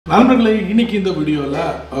நண்பர்களே இன்னைக்கு இந்த வீடியோல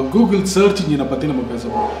கூகுள் சர்ச் இன்ஜினை பத்தி நம்ம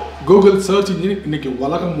பேசலாம். கூகுள் சர்ச் இன்ஜின் இன்னைக்கு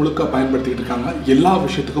உலகம் முழுக்க பயன்படுத்திட்டு இருக்காங்க. எல்லா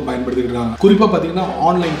விஷயத்துக்கும் பயன்படுத்திட்டு இருக்காங்க. குறிப்பா பாத்தீங்கன்னா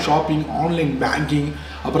ஆன்லைன் ஷாப்பிங், ஆன்லைன் பேங்கிங்,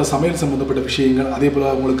 அப்புறம் சமையல் சம்பந்தப்பட்ட விஷயங்கள், அதே போல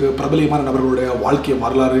உங்களுக்கு பிரபலியமான நபர்களுடைய வாழ்க்கை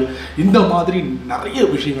வரலாறு, இந்த மாதிரி நிறைய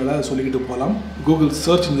விஷயங்களை சொல்லிக்கிட்டு போகலாம். கூகுள்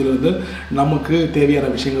சர்ச் இன்ஜின்ல இருந்து நமக்கு தேவையான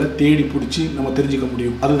விஷயங்களை தேடி பிடிச்சி நம்ம தெரிஞ்சுக்க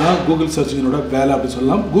முடியும். அதுதான் கூகுள் சர்ச் இன்ஜினோட வேலை அப்படி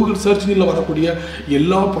சொல்லலாம். கூகுள் சர்ச் இன்ஜின்ல வரக்கூடிய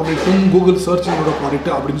எல்லா ப்ராடக்ட்டும் கூகுள் சர்ச் இன்ஜினோட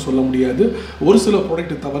ப்ராடக்ட் அப்படின்னு சொல்ல முடியாது. ஒரு சில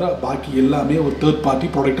ப்ராடக்ட் தவிர பாக்கி எல்லாமே ஒரு தேர்ட் பார்ட்டி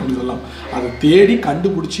ப்ராடக்ட் அப்படின்னு சொல்லலாம். அதை தேடி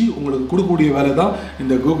கண்டுபிடிச்சி உங்களுக்கு கொடுக்கக்கூடிய வேலை தான்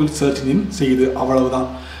இந்த கூகுள் சர்ச் இன்ஜின் செய்யுது. அவ்வளவுதான்.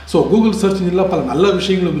 ஸோ கூகுள் சர்ச் இன்ஜினில் பல நல்ல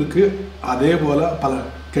விஷயங்களும் இருக்குது, அதே போல் பல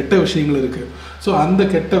கெட்ட விஷயங்கள் இருக்குது. ஸோ அந்த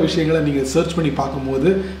கெட்ட விஷயங்களை நீங்கள் சர்ச் பண்ணி பார்க்கும்போது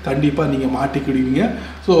கண்டிப்பாக நீங்கள் மாட்டிக்கிடுவீங்க.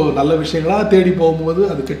 ஸோ நல்ல விஷயங்களாக தேடி போகும்போது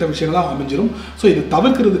அது கெட்ட விஷயங்களாக அமைஞ்சிடும். ஸோ இதை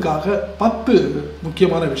தவிர்க்கிறதுக்காக 10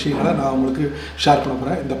 முக்கியமான விஷயங்களை நான் உங்களுக்கு ஷேர் பண்ண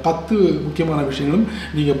போகிறேன். இந்த 10 முக்கியமான விஷயங்களும்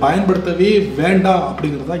நீங்கள் பயன்படுத்தவே வேண்டாம்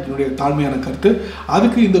அப்படிங்கிறது தான் என்னுடைய தாழ்மையான கருத்து.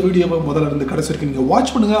 அதுக்கு இந்த வீடியோவை முதல்ல இருந்து கடைசி வரைக்கும் நீங்கள்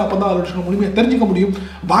வாட்ச் பண்ணுங்கள். அப்போ தான் விஷயம் முழுமையாக தெரிஞ்சுக்க முடியும்,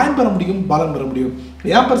 பயன் பெற முடியும், பலன் பெற முடியும்.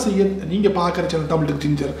 ஏப்பர் செய்ய நீங்கள் பார்க்குற சேனல் தமிழ் டெக்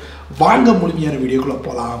ஜிஞ்சர். வாங்க முழுமையான வீடியோக்குள்ளே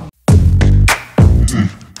போகலாம்.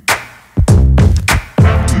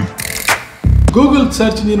 கூகுள்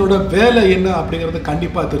சர்ச் இன்ஜினோட வேலை என்ன அப்படிங்கிறத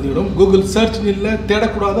கண்டிப்பாக தெரிஞ்சுக்கணும். கூகுள் சர்ச் இன்ஜினில்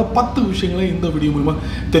தேடக்கூடாத 10 விஷயங்களை இந்த வீடியோ மூலமா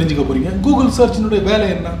தெரிஞ்சுக்க போறீங்க. கூகுள் சர்ச் இன்ஜினோட வேலை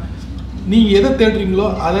என்ன? நீங்கள் எதை தேடுறீங்களோ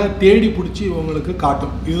அதை தேடி பிடிச்சி உங்களுக்கு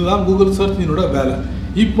காட்டும். இதுதான் கூகுள் சர்ச் இன்ஜினோட வேலை.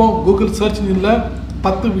 இப்போ கூகுள் சர்ச் இன்ஜினில்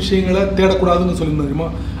 10 விஷயங்களை தேடக்கூடாதுன்னு சொல்லியிருந்தோமா,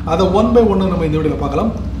 அதை 1 by 1 நம்ம இந்த வீடியோவில்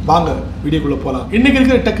பார்க்கலாம். வாங்க வீடியோக்குள்ளே போகலாம். இன்றைக்கி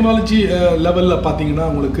இருக்கிற டெக்னாலஜி லெவலில் பார்த்தீங்கன்னா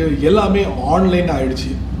உங்களுக்கு எல்லாமே ஆன்லைன் ஆகிடுச்சு.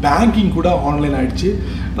 பேங்கிங் கூட ஆன்லைன் ஆகிடுச்சு.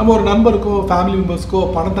 நம்ம ஒரு நண்பருக்கோ ஃபேமிலி மெம்பர்ஸ்க்கோ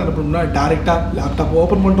பணத்தை அனுப்பணும்னா டேரெக்டாக லேப்டாப்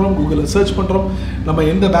ஓப்பன் பண்ணுறோம், கூகுளில் சர்ச் பண்ணுறோம். நம்ம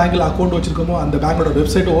எந்த பேங்கில் அக்கௌண்ட் வச்சுருக்கோமோ அந்த பேங்கோட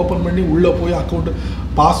வெப்சைட்டை ஓப்பன் பண்ணி உள்ளே போய் அக்கௌண்ட்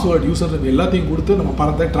பாஸ்வேர்டு யூசர் எல்லாத்தையும் கொடுத்து நம்ம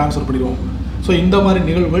பணத்தை ட்ரான்ஸ்ஃபர் பண்ணிடுவோம். ஸோ இந்த மாதிரி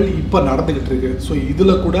நிகழ்வுகள் இப்போ நடந்துக்கிட்டு இருக்குது. ஸோ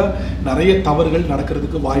இதில் கூட நிறைய தவறுகள்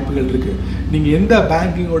நடக்கிறதுக்கு வாய்ப்புகள் இருக்குது. நீங்கள் எந்த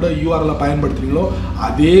பேங்கிங்கோட யூஆர்எல்லை பயன்படுத்துகிறீங்களோ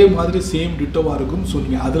அதே மாதிரி சேம் டிட்டோவாக இருக்கும். ஸோ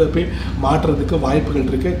நீங்கள் அதில் போய் மாற்றுறதுக்கு வாய்ப்புகள்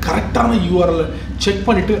இருக்குது. கரெக்டான யூஆர்எல்லை செக்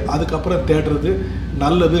பண்ணிவிட்டு அதுக்கப்புறம் தேடுறது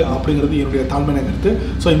நல்லது அப்படிங்கிறது என்னுடைய தாழ்மையான கருத்து.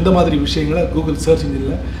 ஸோ இந்த மாதிரி விஷயங்களை கூகுள் சர்ச்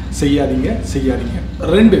இன்ஜினில் செய்யாதீங்க.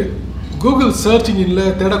 2, கூகுள் சர்ச்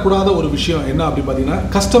இன்ஜினில் தேடக்கூடாத ஒரு விஷயம் என்ன அப்படின்னு பார்த்தீங்கன்னா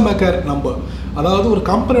கஸ்டமர் கேர் நம்பர். அதாவது ஒரு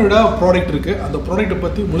கம்பெனியோட ப்ராடக்ட் இருக்குது, அந்த ப்ராடக்ட்டை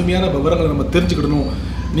பற்றி முழுமையான விவரங்களை நம்ம தெரிஞ்சுக்கிடணும்.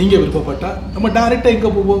 நீங்கள் விருப்பப்பட்டால் நம்ம டேரெக்டாக எங்கே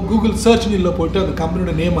போவோம், கூகுள் சர்ச் இன்ஜினில் போய்ட்டு அந்த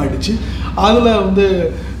கம்பெனியோட நேம் ஆகிடுச்சு, அதில்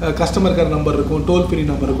கஸ்டமர் கேர் நம்பர் இருக்கும், டோல் ஃப்ரீ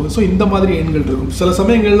நம்பர் இருக்கும். ஸோ இந்த மாதிரி எண்கள் இருக்கும். சில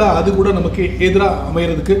சமயங்களில் அது கூட நமக்கு எதிராக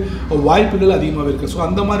அமைகிறதுக்கு வாய்ப்புகள் அதிகமாகவே இருக்குது. ஸோ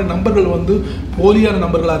அந்த மாதிரி நம்பர்கள் போலியான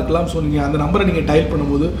நம்பர்களாக இருக்கலாம். ஸோ நீங்கள் அந்த நம்பரை நீங்கள் டயல்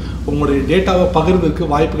பண்ணும்போது உங்களுடைய டேட்டாவை பகிர்றதுக்கு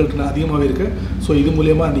வாய்ப்புகள் அதிகமாகவே இருக்குது. ஸோ இது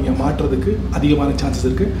மூலயமா நீங்கள் மாற்றுறதுக்கு அதிகமான சான்சஸ்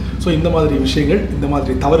இருக்குது. ஸோ இந்த மாதிரி விஷயங்கள், இந்த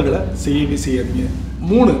மாதிரி தவறுகளை செய்யவே செய்யாதீங்க.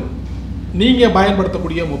 3, நீங்கள்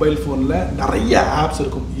பயன்படுத்தக்கூடிய மொபைல் ஃபோனில் நிறைய ஆப்ஸ்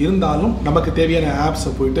இருக்கும். இருந்தாலும் நமக்கு தேவையான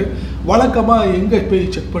ஆப்ஸை போய்ட்டு வழக்கமாக எங்கே போய்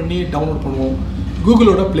செக் பண்ணி டவுன்லோட் பண்ணுவோம்,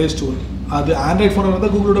 கூகுளோட ப்ளே ஸ்டோர். அது ஆண்ட்ராய்ட் ஃபோனாக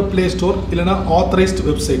இருந்தால் கூகுளோட ப்ளே ஸ்டோர், இல்லைனா ஆத்தரைஸ்டு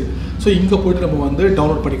வெப்சைட். ஸோ இங்கே போய்ட்டு நம்ம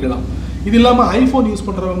டவுன்லோட் பண்ணிக்கலாம். இது இல்லாமல் ஐஃபோன் யூஸ்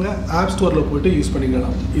பண்ணுறவங்க ஆப் ஸ்டோரில் போய்ட்டு யூஸ்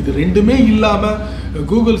பண்ணிக்கலாம். இது ரெண்டுமே இல்லாமல்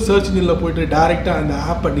கூகுள் சர்ச் இன்ஜினில் போய்ட்டு டேரெக்டாக அந்த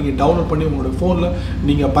ஆப்பை நீங்கள் டவுன்லோட் பண்ணி உங்களோட ஃபோனில்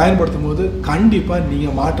நீங்கள் பயன்படுத்தும் போது கண்டிப்பாக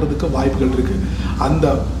நீங்கள் மாற்றுறதுக்கு வாய்ப்புகள் இருக்குது. அந்த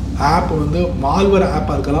ஆப் மால்வேர்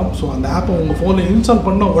ஆப்பாக இருக்கலாம். ஸோ அந்த ஆப்பை உங்கள் ஃபோனில் இன்ஸ்டால்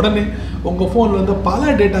பண்ண உடனே உங்கள் ஃபோனில் பல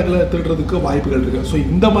டேட்டாக்களை திருடுறதுக்கு வாய்ப்புகள் இருக்குது. ஸோ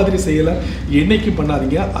இந்த மாதிரி செய்யலை என்றைக்கும்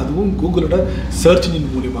பண்ணாதீங்க, அதுவும் கூகுளோட சர்ச்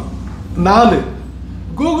இன்ஜின் மூலிமா. 4,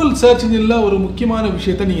 கூகுள் சர்ச் இன்ஜினில் ஒரு முக்கியமான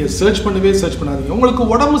விஷயத்தை நீங்கள் சர்ச் பண்ணாதீங்க. உங்களுக்கு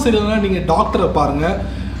உடம்பு சரியில்லைன்னா நீங்கள் டாக்டரை பாருங்கள்.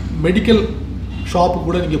 மெடிக்கல் ஷாப்பு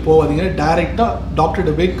கூட நீங்கள் போகாதீங்க. டைரெக்டாக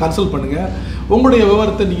டாக்டர்கிட்ட போய் கன்சல்ட் பண்ணுங்கள். உங்களுடைய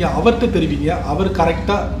விவரத்தை நீங்கள் அவர்கிட்ட தெரிவிங்க. அவர்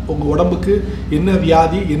கரெக்டாக உங்கள் உடம்புக்கு என்ன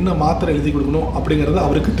வியாதி, என்ன மாத்திரை எழுதி கொடுக்கணும் அப்படிங்கிறது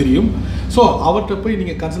அவருக்கு தெரியும். ஸோ அவர்கிட்ட போய்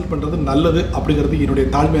நீங்கள் கன்சல்ட் பண்ணுறது நல்லது அப்படிங்கிறது என்னுடைய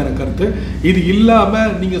தாழ்மையான கருத்து. இது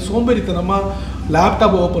இல்லாமல் நீங்கள் சோம்பேறித்தனமாக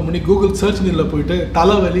லேப்டாப் ஓப்பன் பண்ணி கூகுள் சர்ச் இன்ஜினில் போயிட்டு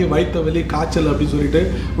தலைவலி, வயிற்று வலி, காய்ச்சல் அப்படின்னு சொல்லிட்டு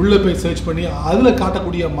உள்ளே போய் சர்ச் பண்ணி அதில்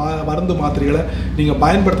காட்டக்கூடிய மருந்து மாத்திரைகளை நீங்கள்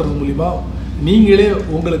பயன்படுத்துறது மூலிமா நீங்களே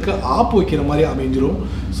உங்களுக்கு ஆப்பு வைக்கிற மாதிரி அமைஞ்சிரும்.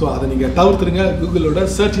 ஸோ அதை நீங்கள் தவிர்த்துருங்க. கூகுளோட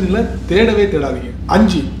சர்ச் இன்ஜினில் தேடாதீங்க.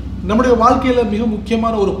 5, நம்முடைய வாழ்க்கையில் மிக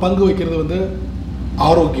முக்கியமான ஒரு பங்கு வைக்கிறது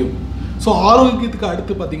ஆரோக்கியம். ஸோ ஆரோக்கியத்துக்கு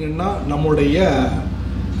அடுத்து பார்த்திங்கன்னா நம்முடைய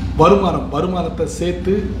வருமானத்தை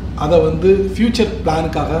சேர்த்து அதை ஃப்யூச்சர்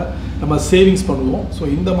பிளானுக்காக நம்ம சேவிங்ஸ் பண்ணுவோம். ஸோ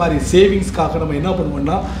இந்த மாதிரி சேவிங்ஸ்க்காக நம்ம என்ன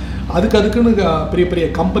பண்ணுவோம்னா அதுக்குன்னு பெரிய பெரிய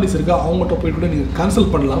கம்பெனிஸ் இருக்குது, அவங்ககிட்ட போய்ட்டு கூட நீங்கள்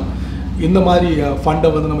கன்சல்ட் பண்ணலாம். இந்த மாதிரி ஃபண்டை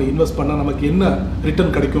நம்ம இன்வெஸ்ட் பண்ணால் நமக்கு என்ன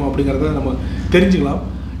ரிட்டர்ன் கிடைக்கும் அப்படிங்கிறத நம்ம தெரிஞ்சுக்கலாம்.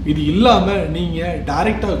 இது இல்லாமல் நீங்கள்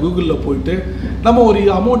டைரெக்டாக கூகுளில் போயிட்டு நம்ம ஒரு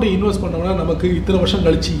அமௌண்ட்டை இன்வெஸ்ட் பண்ணோம்னா நமக்கு இத்தனை வருஷம்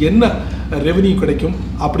கழித்து என்ன ரெவென்யூ கிடைக்கும்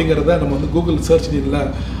அப்படிங்கிறத நம்ம வந்து கூகுள் சர்ச்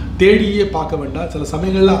இன்ஜினில் தேடியே பார்க்க வேண்டாம். சில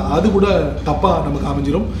சமயங்களில் அது கூட தப்பாக நமக்கு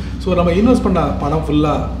அமைஞ்சிடும். ஸோ நம்ம இன்வெஸ்ட் பண்ண பணம்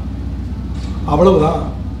ஃபுல்லாக அவ்வளவுதான்,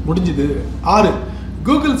 முடிஞ்சுது. 6,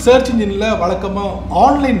 கூகுள் சர்ச் இன்ஜினில் வழக்கமாக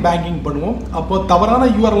ஆன்லைன் பேங்கிங் பண்ணுவோம். அப்போது தவறான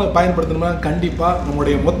யூஆர்எல்லை பயன்படுத்தணும்னா கண்டிப்பாக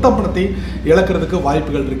நம்மளுடைய மொத்த பணத்தை இழக்கிறதுக்கு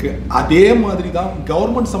வாய்ப்புகள் இருக்குது. அதே மாதிரி தான்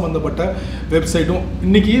கவர்மெண்ட் சம்மந்தப்பட்ட வெப்சைட்டும்.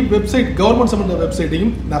 இன்றைக்கி கவர்மெண்ட் சம்மந்த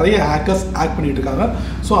வெப்சைட்டையும் நிறைய ஹேக்கர்ஸ் ஹேக் பண்ணிகிட்டு இருக்காங்க.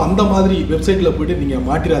 ஸோ அந்த மாதிரி வெப்சைட்டில் போய்ட்டு நீங்கள்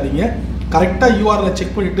மாட்டிடாதீங்க. கரெக்டாக யூஆர்எல்லை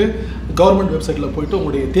செக் பண்ணிவிட்டு கவர்மெண்ட் வெப்சைட்டில் போய்ட்டு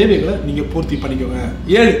உங்களுடைய தேவைகளை நீங்கள் பூர்த்தி பண்ணிக்கோங்க.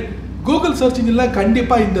 7, கூகுள் சர்ச் இன்ஜினில்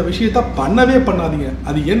கண்டிப்பாக இந்த விஷயத்தை பண்ணவே பண்ணாதீங்க.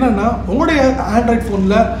 அது என்னென்னா, உங்களுடைய ஆண்ட்ராய்ட்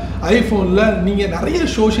ஃபோனில், ஐஃபோனில் நீங்கள் நிறைய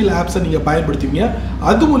சோஷியல் ஆப்ஸை நீங்கள் பயன்படுத்துவீங்க.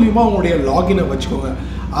 அது மூலிமா உங்களுடைய லாகினை வச்சுக்கோங்க.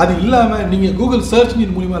 அது இல்லாமல் நீங்கள் கூகுள் சர்ச்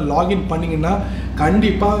இன்ஜின் மூலிமா லாகின் பண்ணிங்கன்னா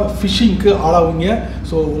கண்டிப்பாக ஃபிஷிங்க்கு ஆளாவீங்க.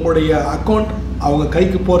 ஸோ உங்களுடைய அக்கௌண்ட் அவங்க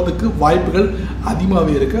கைக்கு போகிறதுக்கு வாய்ப்புகள்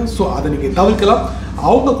அதிகமாகவே இருக்குது. ஸோ அதை நீங்கள் தவிர்க்கலாம்.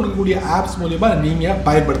 அவங்க கொடுக்கக்கூடிய ஆப்ஸ் மூலிமா நீங்கள்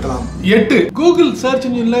பயன்படுத்தலாம். 8, கூகுள் சர்ச்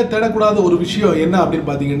இன்ஜினில் தேடக்கூடாத ஒரு விஷயம் என்ன அப்படின்னு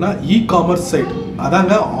பார்த்தீங்கன்னா இ-காமர்ஸ் சைட்.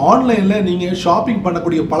 அதாங்க, ஆன்லைனில் நீங்கள் ஷாப்பிங்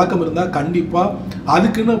பண்ணக்கூடிய பழக்கம் இருந்தால் கண்டிப்பாக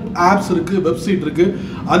அதுக்குன்னு ஆப்ஸ் இருக்குது, வெப்சைட் இருக்குது.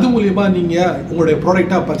 அது மூலிமா நீங்கள் உங்களுடைய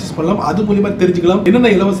ப்ராடக்டாக பர்ச்சேஸ் பண்ணலாம். அது மூலிமா தெரிஞ்சுக்கலாம்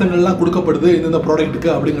என்னென்ன இலவசங்கள்லாம் கொடுக்கப்படுது இந்தந்த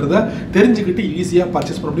ப்ராடக்ட்டுக்கு அப்படிங்கிறத தெரிஞ்சுக்கிட்டு ஈஸியாக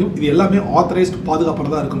பர்ச்சேஸ் பண்ண முடியும். இது எல்லாமே ஆத்தரைஸ்டு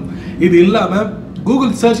பாதுகாப்பானதாக இருக்கும். இது இல்லாமல்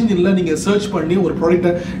கூகுள் சர்ச் இன்ஜினில் நீங்கள் சர்ச் பண்ணி ஒரு ப்ராடக்ட்டை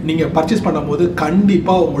நீங்கள் பர்ச்சேஸ் பண்ணும்போது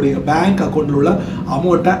கண்டிப்பாக உங்களுடைய பேங்க் அக்கௌண்ட்டில் உள்ள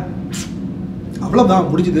அமௌண்ட்டை அவ்வளோதான்,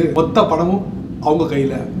 முடிஞ்சுது. மொத்த பணமும் அவங்க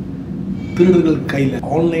கையில், திருடர்கள் கையில்,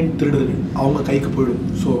 ஆன்லைன் திருடர்கள் அவங்க கைக்கு போயிடும்.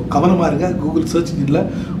 ஸோ கவனமாக இருங்க. கூகுள் சர்ச் இன்ஜினில்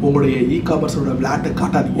உங்களுடைய இ-காமர்ஸோட விளையாட்டை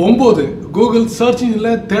காட்டாதீங்க. 9, கூகுள் சர்ச்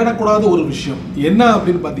இன்ஜினில் தேடக்கூடாத ஒரு விஷயம் என்ன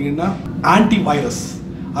அப்படின்னு பார்த்தீங்கன்னா ஆன்டி வைரஸ்.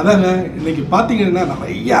 அதாங்க, இன்னைக்கு பார்த்தீங்கன்னா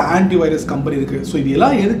நிறைய ஆன்டி வைரஸ் கம்பெனி இருக்குது. ஸோ இது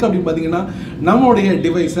எல்லாம் எதுக்கு அப்படின்னு பார்த்தீங்கன்னா நம்மளுடைய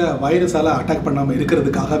டிவைஸை வைரஸால் அட்டாக் பண்ணாமல்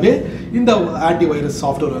இருக்கிறதுக்காகவே இந்த ஆன்டி வைரஸ்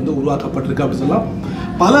சாஃப்ட்வேர் வந்து உருவாக்கப்பட்டிருக்கு அப்படின்னு சொல்லலாம்.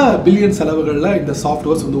 பல பில்லியன் செலவுகளில் இந்த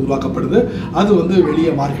சாஃப்ட்வேர்ஸ் வந்து உருவாக்கப்படுது. அது வந்து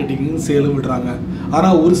வெளியே மார்க்கெட்டிங்கும் சேலும் விடுறாங்க.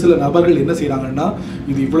 ஆனால் ஒரு சில நபர்கள் என்ன செய்கிறாங்கன்னா,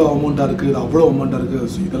 இது இவ்வளோ அமௌண்ட்டாக இருக்குது, இது அவ்வளோ அமௌண்ட்டாக இருக்குது,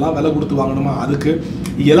 ஸோ இதெல்லாம் விலை கொடுத்து வாங்கணுமா, அதுக்கு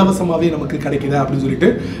இலவசமாகவே நமக்கு கிடைக்குது அப்படின்னு சொல்லிட்டு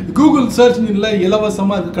கூகுள் சர்ச் இன்ஜினில்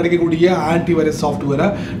இலவசமாக கிடைக்கக்கூடிய ஆன்டி வைரஸ் சாஃப்ட்வேரை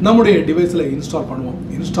நம்முடைய டிவைஸில் இன்ஸ்டால் பண்ணுவோம்.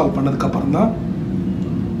 இன்ஸ்டால் பண்ணதுக்கப்புறம் தான்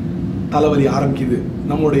தலைவலி ஆரம்பிக்குது.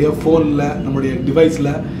 நம்மளுடைய ஃபோனில், நம்மளுடைய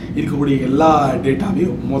டிவைஸில் இருக்கக்கூடிய எல்லா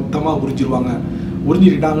டேட்டாவையும் மொத்தமாக உறிஞ்சிருவாங்க.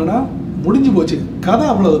 உறிஞ்சிக்கிட்டாங்கன்னா முடிஞ்சு போச்சு, கதை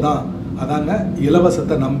அவ்வளவுதான். அதாங்க,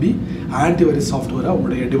 இலவசத்தை நம்பி ஆன்டிவைரஸ் சாஃப்ட்வேரை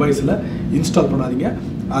உங்களுடைய டிவைஸில் இன்ஸ்டால் பண்ணாதீங்க.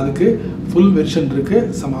 அதுக்கு ஃபுல் வெர்ஷன்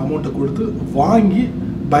இருக்குது. சம் அமௌண்ட்டை கொடுத்து வாங்கி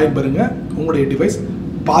பயன்பெறுங்க. உங்களுடைய டிவைஸ்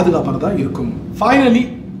பாதுகாப்பானதாக இருக்கும். ஃபைனலி,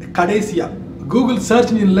 கடைசியாக கூகுள்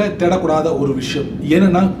சர்ச் இன்ஜினில் தேடக்கூடாத ஒரு விஷயம்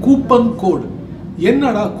என்னென்னா கூப்பன் கோடு.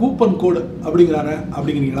 என்னடா கூப்பன் கோடு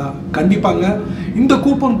அப்படிங்கிறீங்களா? கண்டிப்பாங்க, இந்த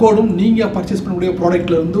கூப்பன் கோடும் நீங்கள் பர்ச்சேஸ் பண்ணக்கூடிய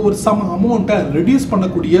ப்ராடக்ட்லேருந்து ஒரு சம் அமௌண்ட்டை ரெடியூஸ்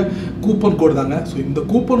பண்ணக்கூடிய கூப்பன் கோடு தாங்க. ஸோ இந்த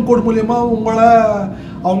கூப்பன் கோடு மூலயமா உங்களை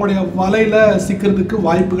அவங்களுடைய வலையில் சிக்கிறதுக்கு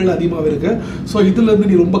வாய்ப்புகள் அதிகமாக இருக்குது. ஸோ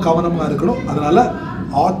இதுலேருந்து நீ ரொம்ப கவனமாக இருக்கணும். அதனால்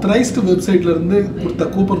ஆத்தரைஸ்டு வெப்சைட்லேருந்து கொடுத்த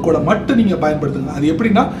கூப்பன் கோடை மட்டும் நீங்கள் பயன்படுத்துங்க. அது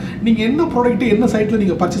எப்படின்னா, நீங்கள் என்ன ப்ராடக்ட்டு என்ன சைட்டில்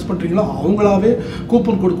நீங்கள் பர்ச்சேஸ் பண்ணுறீங்களோ அவங்களாவே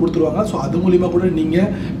கூப்பன் கோடு கொடுத்துருவாங்க. ஸோ அது மூலிமா கூட நீங்கள்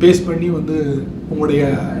பேஸ் பண்ணி வந்து உங்களுடைய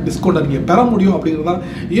டிஸ்கவுண்ட்டை நீங்கள் பெற முடியும் அப்படிங்கிறது தான்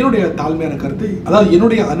என்னுடைய தாழ்மையான கருத்து. அதாவது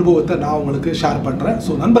என்னுடைய அனுபவத்தை நான் உங்களுக்கு ஷேர் பண்ணுறேன்.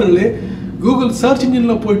 ஸோ நண்பர்களே, கூகுள் சர்ச்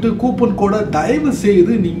இன்ஜினில் போயிட்டு கூப்பன் கோடை தயவு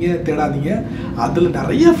செய்து நீங்கள் தேடாதீங்க. அதில்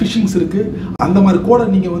நிறைய ஃபிஷிங்ஸ் இருக்குது. அந்த மாதிரி கோடை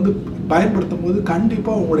நீங்கள் வந்து பயன்படுத்தும் போது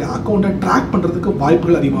கண்டிப்பாக உங்களுடைய அக்கௌண்ட்டை ட்ராக் பண்ணுறதுக்கு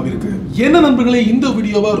வாய்ப்புகள் அதிகமாக இருக்குது. என்ன நண்பர்களே, இந்த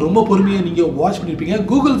வீடியோவை ரொம்ப பொறுமையாக நீங்கள் வாட்ச் பண்ணியிருப்பீங்க.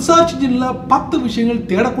 கூகுள் சர்ச் இன்ஜினில் 10 விஷயங்கள்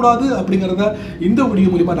தேடக்கூடாது அப்படிங்கிறத இந்த வீடியோ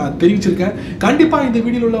மூலிமா நான் தெரிவிச்சிருக்கேன். கண்டிப்பாக இந்த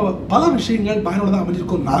வீடியோவில் உள்ள பல விஷயங்கள் பயனுள்ளதாக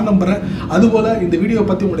அமைஞ்சிருக்கும் நான் நம்புகிறேன். அதுபோல் இந்த வீடியோ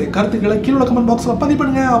பற்றி உங்களுடைய கருத்துக்களை கீழே கமெண்ட் பாக்ஸில் பதிவு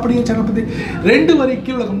பண்ணுங்கள். அப்படிங்கிற சேனல் பற்றி 2 வரை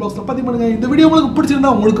கீழே கமெண்ட் பாக்ஸில் பதிவு பண்ணுங்கள். இந்த வீடியோ உங்களுக்கு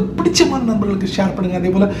பிடிச்சிருந்தா உங்களுக்கு பிடிச்சமான நண்பர்களுக்கு ஷேர் பண்ணுங்கள்.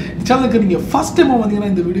 அதே போல் இந்த சேனலுக்கு நீங்கள் ஃபஸ்ட் டைம்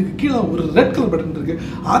வந்தீங்கன்னா இந்த வீடியோக்கு கீழே ஒரு ரெட் கலர் பட்டன் இருக்குது.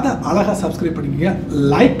 அதை அழகாக சப்ஸ்கிரைப் பண்ணிக்கங்க,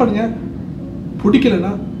 லைக் பண்ணுங்கள்.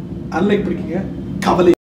 பிடிக்கலைன்னா அன்லைக் பண்ணிக்கங்க, கவலை